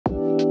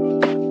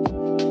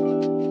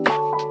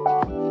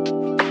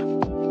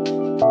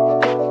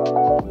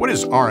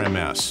is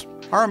RMS?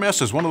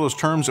 RMS is one of those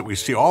terms that we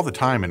see all the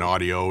time in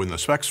audio in the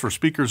specs for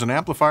speakers and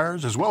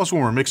amplifiers, as well as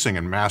when we're mixing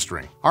and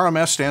mastering.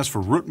 RMS stands for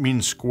root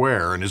mean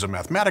square and is a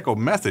mathematical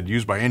method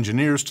used by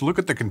engineers to look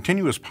at the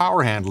continuous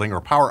power handling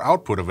or power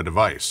output of a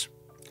device.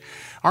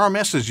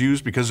 RMS is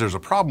used because there's a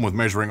problem with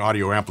measuring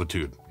audio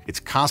amplitude. It's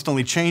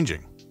constantly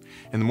changing.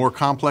 And the more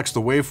complex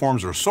the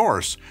waveforms or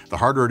source, the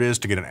harder it is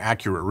to get an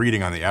accurate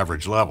reading on the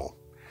average level.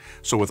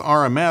 So with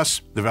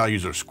RMS, the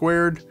values are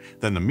squared,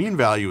 then the mean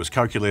value is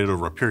calculated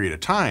over a period of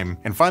time,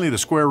 and finally the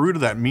square root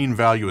of that mean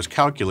value is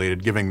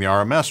calculated, giving the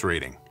RMS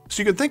rating.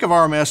 So you can think of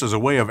RMS as a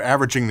way of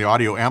averaging the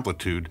audio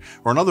amplitude,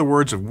 or in other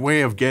words, a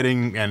way of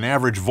getting an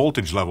average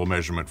voltage level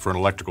measurement for an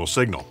electrical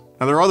signal.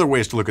 Now there are other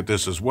ways to look at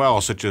this as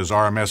well, such as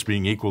RMS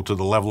being equal to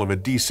the level of a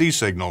DC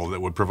signal that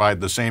would provide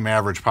the same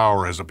average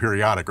power as a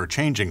periodic or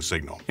changing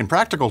signal. In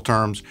practical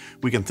terms,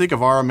 we can think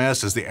of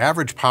RMS as the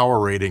average power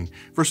rating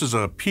versus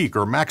a peak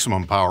or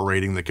maximum power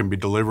rating that can be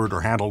delivered or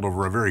handled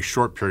over a very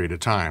short period of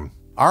time.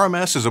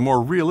 RMS is a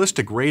more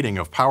realistic rating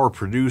of power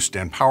produced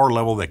and power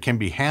level that can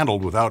be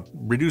handled without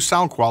reduced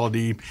sound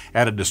quality,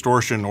 added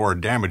distortion, or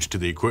damage to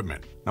the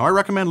equipment. Now I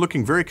recommend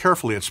looking very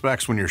carefully at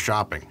specs when you're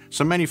shopping.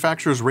 Some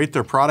manufacturers rate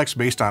their products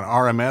based on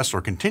RMS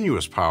or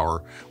continuous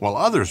power, while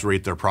others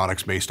rate their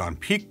products based on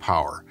peak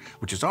power,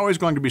 which is always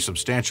going to be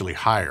substantially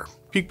higher.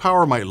 Peak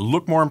power might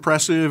look more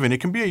impressive and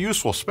it can be a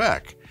useful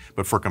spec,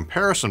 but for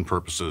comparison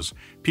purposes,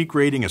 peak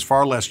rating is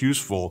far less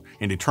useful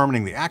in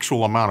determining the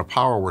actual amount of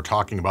power we're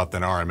talking about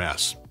than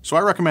RMS. So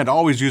I recommend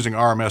always using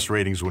RMS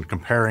ratings when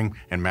comparing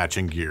and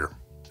matching gear.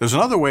 There's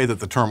another way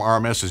that the term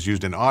RMS is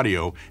used in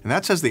audio, and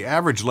that's as the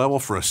average level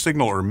for a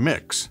signal or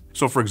mix.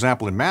 So for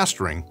example, in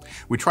mastering,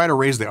 we try to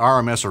raise the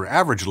RMS or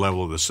average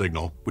level of the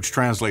signal, which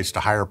translates to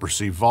higher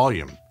perceived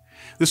volume.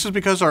 This is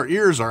because our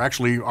ears are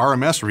actually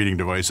RMS reading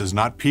devices,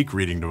 not peak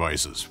reading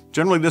devices.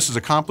 Generally, this is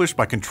accomplished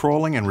by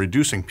controlling and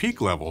reducing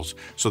peak levels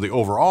so the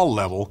overall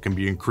level can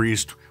be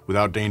increased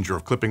without danger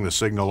of clipping the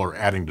signal or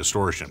adding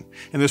distortion,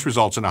 and this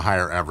results in a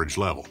higher average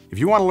level. If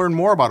you want to learn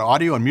more about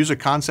audio and music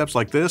concepts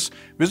like this,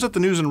 visit the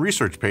news and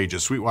research page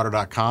at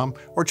sweetwater.com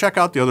or check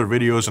out the other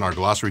videos in our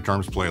glossary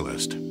terms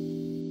playlist.